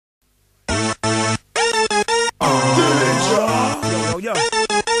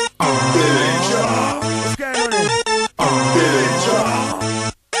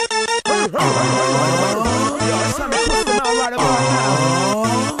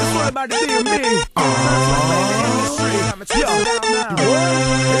with me.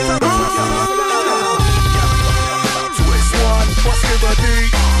 Twist one for Skibberty,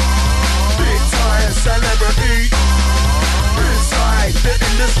 big time celebrity. Inside the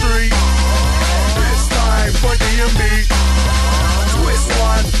industry, this time for D&B. Twist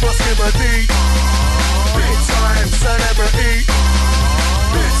one for Skibberty, big time celebrity.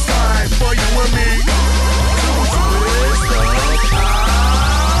 This time for you and me.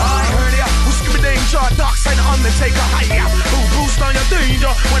 Danger, dark side of Undertaker, hiya. Who boost on your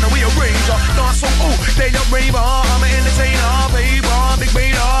danger when we arrange ya? Not so, they don't raver. I'm an entertainer, baby, big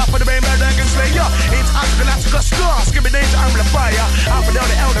baiter. For the baby that can slay ya. It's Galactica star, skipping danger, I'm the fire. Up and down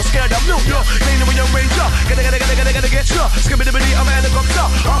the elder, scared of milk, yo. Danger when you range ya. Gotta get ya. Skipping the bitty, I'm a helicopter.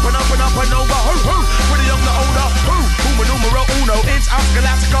 Up and over, who? For the young, the older, who? Numero uno, it's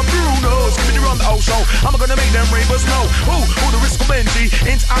Galactica Bruno. Skipping around the old show. I'm gonna make them ravers know. Who the risk of Benji?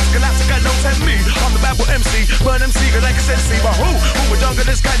 It's Galactica, don't tell me. I'm the bad boy MC, burn MC, good like a sensei. But who would younger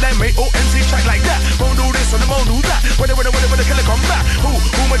this guy like me? Oh, MC track like that. Won't do this and I won't do that. When the killer come back. Who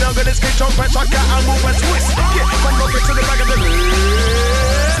would younger this kid jump and track out and move and twist? Yeah, come rock it to the back of the list.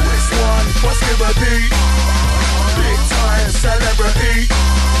 Twist one for Skibberty, big time celebrity.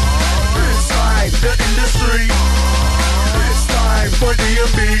 Inside the industry, this time for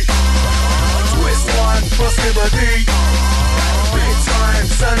D&B. Twist one for Skibberty, big time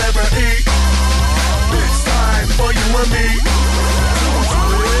celebrity. It's time for you and me.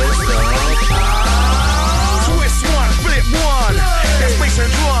 Twist one, flip one. That's bass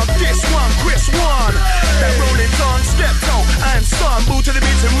and drum. This one, Chris one. That rolling tongue, step toe and son. Move to the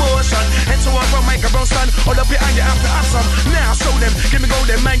beats in motion. Enter one from microphone stand. All up behind you after have some. Now show them, give me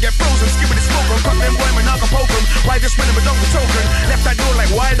golden man, get frozen. Skip with the smoke on, cut them boy, man, I can poke them. Why just spinning with the token? Left that door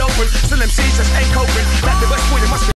like wide open. Still MCs just ain't coping. Like the best boy, they must be.